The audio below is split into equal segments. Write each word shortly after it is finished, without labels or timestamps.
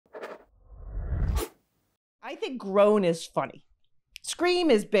I think groan is funny.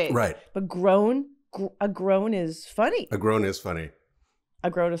 Scream is big. Right. But groan, a groan is funny. A groan is funny. A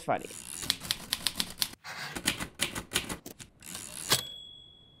groan is funny.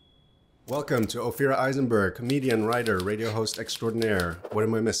 Welcome to Ophira Eisenberg, comedian, writer, radio host extraordinaire. What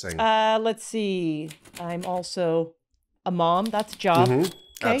am I missing? Let's see. I'm also a mom. That's a job. Okay.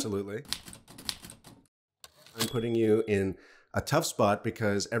 Okay. Absolutely. I'm putting you in a tough spot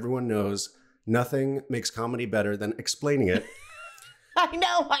because everyone knows nothing makes comedy better than explaining it. I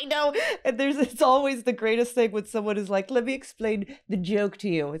know. And it's always the greatest thing when someone is like, let me explain the joke to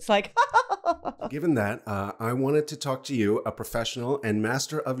you. It's like, Given that, I wanted to talk to you, a professional and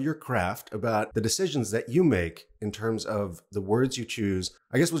master of your craft, about the decisions that you make in terms of the words you choose.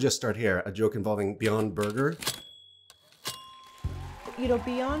 I guess we'll just start here. A joke involving Beyond Burger. you know,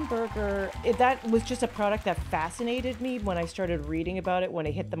 Beyond Burger, that was just a product that fascinated me when I started reading about it when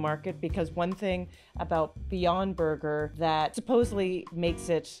it hit the market, because one thing about Beyond Burger that supposedly makes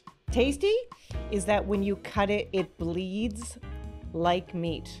it tasty is that when you cut it, it bleeds like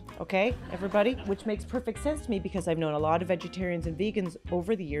meat. Okay, everybody? Which makes perfect sense to me because I've known a lot of vegetarians and vegans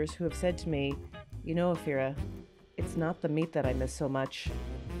over the years who have said to me, you know, Ophira, it's not the meat that I miss so much,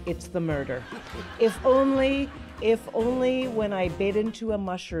 it's the murder. If only when I bit into a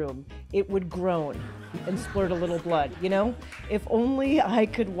mushroom, it would groan and splurt a little blood, you know? If only I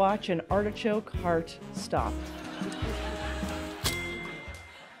could watch an artichoke heart stop.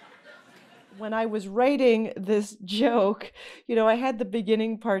 When I was writing this joke, you know, I had the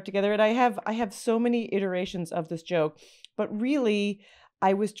beginning part together, and I have so many iterations of this joke, but really,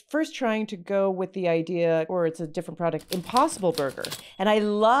 I was first trying to go with the idea, or it's a different product, Impossible Burger. And I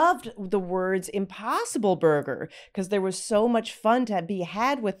loved the words Impossible Burger because there was so much fun to be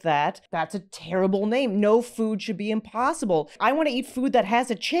had with that. That's a terrible name. No food should be impossible. I want to eat food that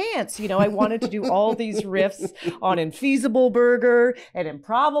has a chance. You know, I wanted to do all these riffs on Infeasible Burger and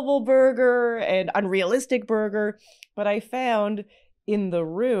Improbable Burger and Unrealistic Burger. But I found in the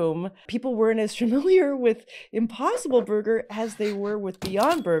room, people weren't as familiar with Impossible Burger as they were with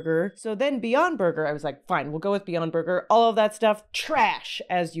Beyond Burger. So then Beyond Burger, I was like, fine, we'll go with Beyond Burger. All of that stuff, trash,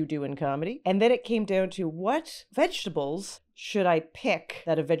 as you do in comedy. And then it came down to what vegetables should I pick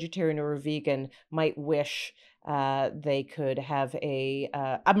that a vegetarian or a vegan might wish they could have a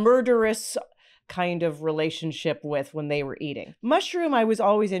murderous kind of relationship with when they were eating. Mushroom I was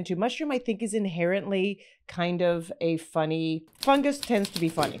always into. Mushroom I think is inherently kind of a funny... Fungus tends to be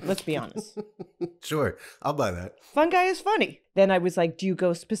funny, let's be honest. Sure, I'll buy that. Fungi is funny. Then I was like, do you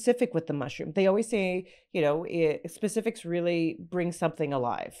go specific with the mushroom? They always say, you know, specifics really bring something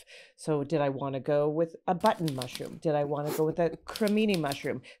alive. So did I want to go with a button mushroom? Did I want to go with a cremini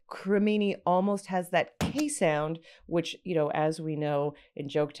mushroom? Cremini almost has that K sound, which, you know, as we know in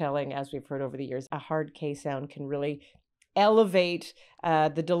joke telling, as we've heard over the years, a hard K sound can really elevate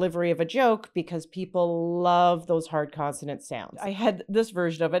the delivery of a joke because people love those hard consonant sounds. I had this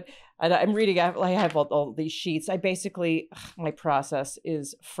version of it, and I'm reading, I have all these sheets. I basically, my process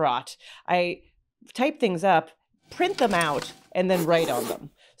is fraught. I type things up, print them out, and then write on them.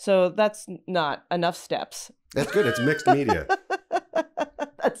 So that's not enough steps. That's good, it's mixed media.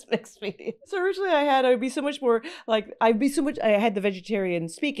 That's mixed media. So originally I had the vegetarian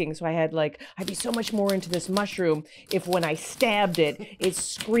speaking. So I'd be so much more into this mushroom if when I stabbed it, it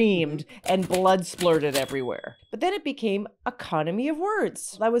screamed and blood splurted everywhere. But then it became economy of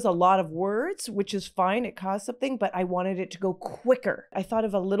words. That was a lot of words, which is fine. It caused something, but I wanted it to go quicker. I thought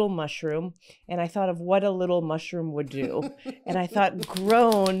of a little mushroom, and I thought of what a little mushroom would do. And I thought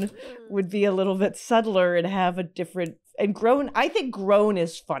groan would be a little bit subtler and have a different... And groan, I think groan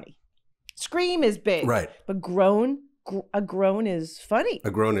is funny. Scream is big. Right. But a groan is funny. A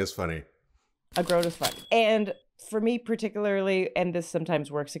groan is funny. A groan is funny. And for me particularly, and this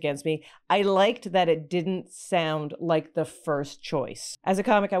sometimes works against me, I liked that it didn't sound like the first choice. As a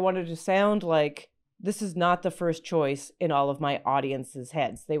comic, I wanted to sound like this is not the first choice in all of my audience's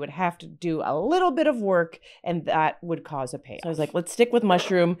heads. They would have to do a little bit of work, and that would cause a payoff. So I was like, let's stick with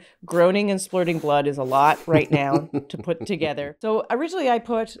mushroom. Groaning and splurting blood is a lot right now to put together. So originally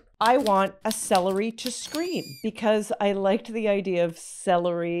I want a celery to scream, because I liked the idea of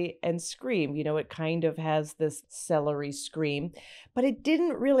celery and scream. You know, it kind of has this celery scream, but it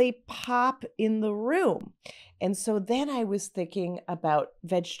didn't really pop in the room. And so then I was thinking about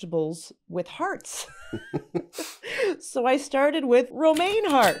vegetables with hearts. So I started with romaine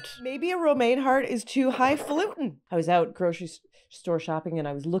heart. Maybe a romaine heart is too highfalutin. I was out grocery store shopping and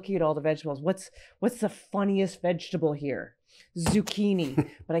I was looking at all the vegetables. What's the funniest vegetable here? zucchini,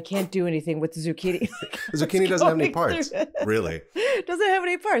 but I can't do anything with zucchini. Zucchini doesn't have any parts, really. Doesn't have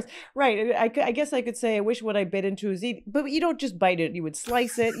any parts. Right. I guess I could say, I wish what I bit into is eat, but you don't just bite it. You would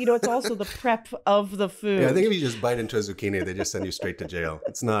slice it. You know, it's also the prep of the food. Yeah, I think if you just bite into a zucchini, they just send you straight to jail.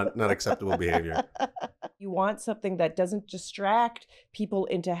 It's not acceptable behavior. You want something that doesn't distract people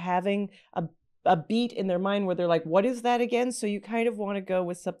into having a beat in their mind where they're like, what is that again? So you kind of want to go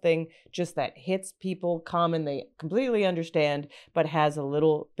with something just that hits people common, they completely understand, but has a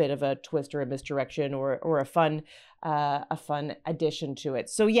little bit of a twist or a misdirection or a fun addition to it.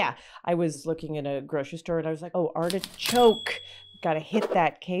 So yeah, I was looking in a grocery store and I was like, oh, artichoke. Got to hit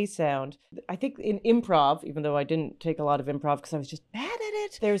that K sound. I think in improv, even though I didn't take a lot of improv because I was just bad at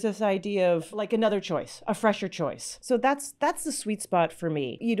it, there's this idea of like another choice, a fresher choice. So that's the sweet spot for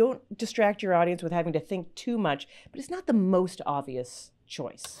me. You don't distract your audience with having to think too much, but it's not the most obvious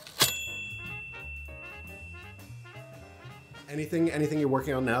choice. Anything you're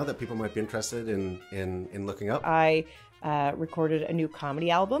working on now that people might be interested in looking up? I recorded a new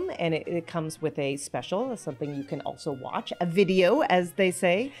comedy album, and it comes with a special, something you can also watch, a video, as they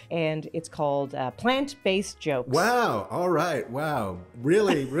say, and it's called Plant-Based Jokes. Wow. All right. Wow.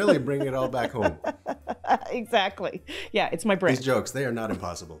 Really, really bring it all back home. Exactly. Yeah, it's my brand. These jokes, they are not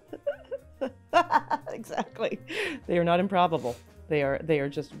impossible. Exactly. They are not improbable. They are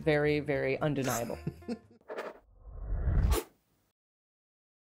just very, very undeniable.